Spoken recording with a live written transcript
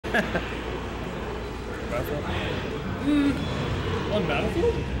On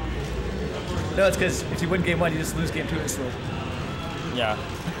Battlefield? No, it's because if you win game 1, you just lose game 2 instantly. Yeah.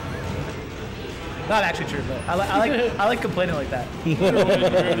 Not actually true, but I like complaining like that.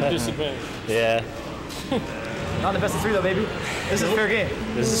 Yeah. Not the best of 3 though, baby. This is fair game.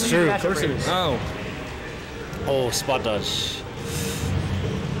 This is true. Of course it is. Oh. Oh, spot dodge.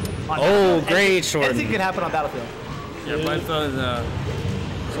 On great short. Anything can happen on Battlefield. Yeah, Battlefield is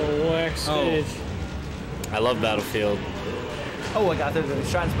So wax stage. I love Battlefield. Oh, I got the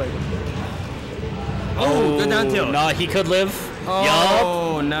shrines bite. Oh, good down tilt. No, he could live.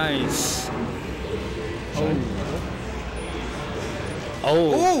 Oh, nice.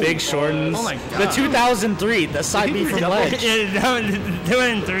 Oh, Ooh. big shortens. Oh my God. The 2003, the side B from ledge. Yeah, that was 2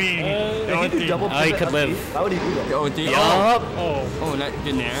 and 3. If he do double he pivot could up live. B, why would he do that? Yup. Oh, not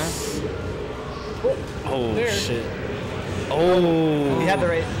good there. Oh, shit. Oh. He had the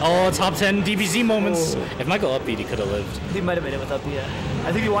right. Oh, top 10 DBZ moments. If Michael upbeat, he could have lived. He might have made it with up B. Yeah.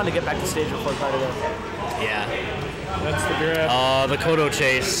 I think he wanted to get back to stage before Carter though. Yeah. That's the grab. Oh, the Kodo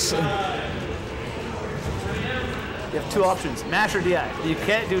chase. You have 2 options: mash or DI. You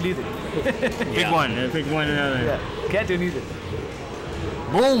can't do neither. Pick one. Pick one or another. Yeah, can't do neither.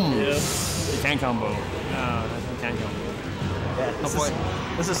 Boom. Yeah. Tank combo. No, that's not tank combo. Yeah,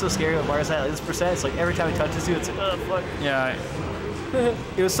 this is so scary with Marth's like this percent. It's like every time he touches you, it's like, oh fuck. Yeah.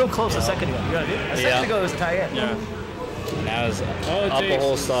 It was so close a second ago. You know what I mean? A second ago it was a tie again. Yeah. Now it's All it up a takes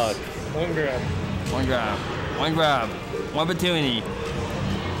whole is stock. One grab. One grab. One grab. One opportunity.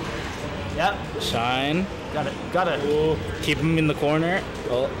 Yep. Shine. Got it. Ooh. Keep him in the corner.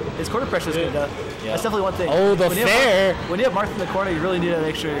 Oh. His corner pressure is good though. Yeah. That's definitely one thing. Oh, the when you fair. when you have Marth in the corner, you really need to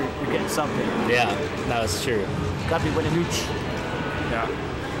make sure you're getting something. Yeah, that's true. Gotta be winning nooch. Yeah.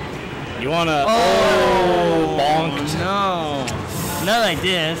 You wanna? Oh, bonked. No. Not like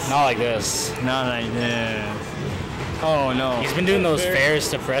this. Not like this. Not like this. Oh no. He's been doing those fairs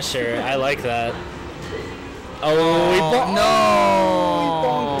to pressure. I like that. Oh, he bonked.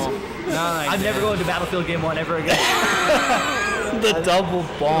 No. Not like I'm this. never going to Battlefield Game 1 ever again. The double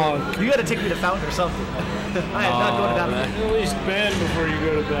bonk. You gotta take me to Fountain or something. I am not going to Battlefield. At least ban before you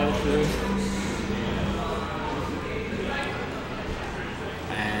go to Battlefield.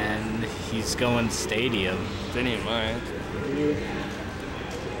 And he's going stadium. Didn't even mind.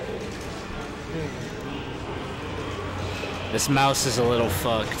 This mouse is a little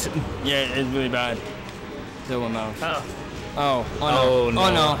fucked. Yeah, it's really bad. Double mouse. Oh. Oh. Oh, Oh no.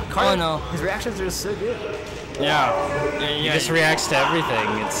 no. Carter, Oh no. His reactions are so good. Yeah. Yeah. He Yeah. just reacts to everything.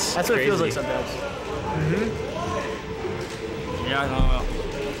 It's That's what crazy. it feels like sometimes. Yeah. I don't know.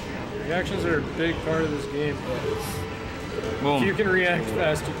 Reactions are a big part of this game. Boom. If you can react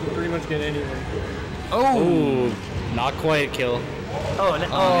fast, you can pretty much get anything. Oh. Ooh, not quite kill. Oh,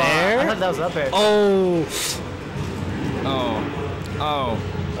 there? I thought that was up air. Oh. Oh. Oh.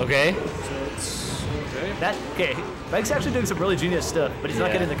 Okay. Okay. Mike's actually doing some really genius stuff, but he's not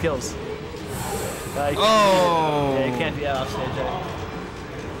Yeah. getting the kills. Yeah, he can't be out off stage.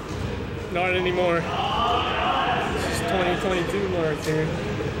 Not anymore. This is 2022 Marth here.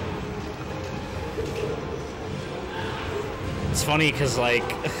 It's funny because like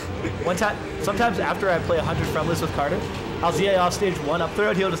One time, sometimes after I play 100 friendlies with Carter, I'll ZA off stage 1 up throw,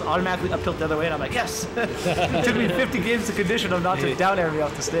 and he'll just automatically up tilt the other way, and I'm like, yes! It took me 50 games to condition him not to down air me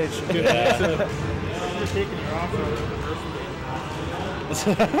off the stage. yeah.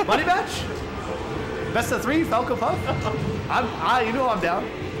 Money match? Best of 3, Falco Puff? You know I'm down.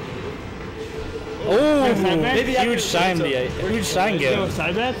 Oh, Maybe after huge shine, huge shine game.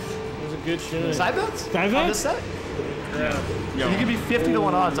 Side bets? It was a good shot. Side bets? Side On bets? this set? Yeah. You can be 50 to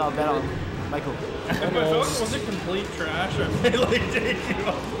 1 odds, I'll bet on Michael. Was it complete trash?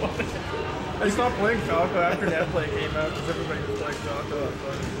 I stopped playing Falco after Netplay came out because everybody was playing Falco. I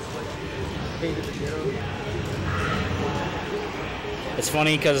just like hated the game. It's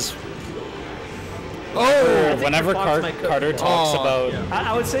funny because I think whenever your Fox might cook. Carter talks about,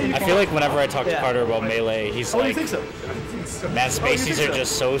 I would say you I feel like whenever I talk to Yeah. Carter about Melee, he's Oh, you like, think so? man, Spaceys think are so?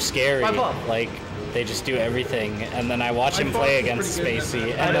 just so scary. My fault. Like, they just do everything. And then I watch him Fox play is against pretty good, Spacey,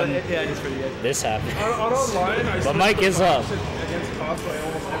 I and know, then yeah, he's pretty good. this happens. On online, I But Mike is up. against cosplay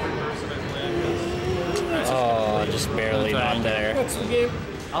almost every person I play. Oh, just barely not there. That's the game.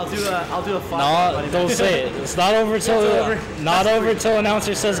 I'll do a 5. No, don't say it. It's not over till not over till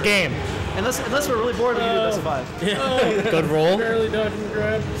announcer says game. Unless we're really bored, we can do best of 5. Good roll. Barely dodging the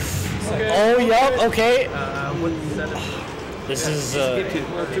grab. Okay. Oh, yup. Okay. What set it? This is We're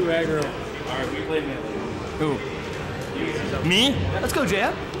too aggro. Who? Me? Let's go,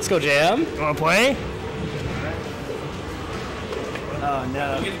 Jam. let's go, JM. Wanna play? Oh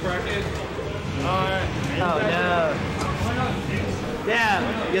no. Alright. Oh no.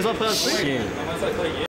 Damn. You guys want to play on Switch? Shit.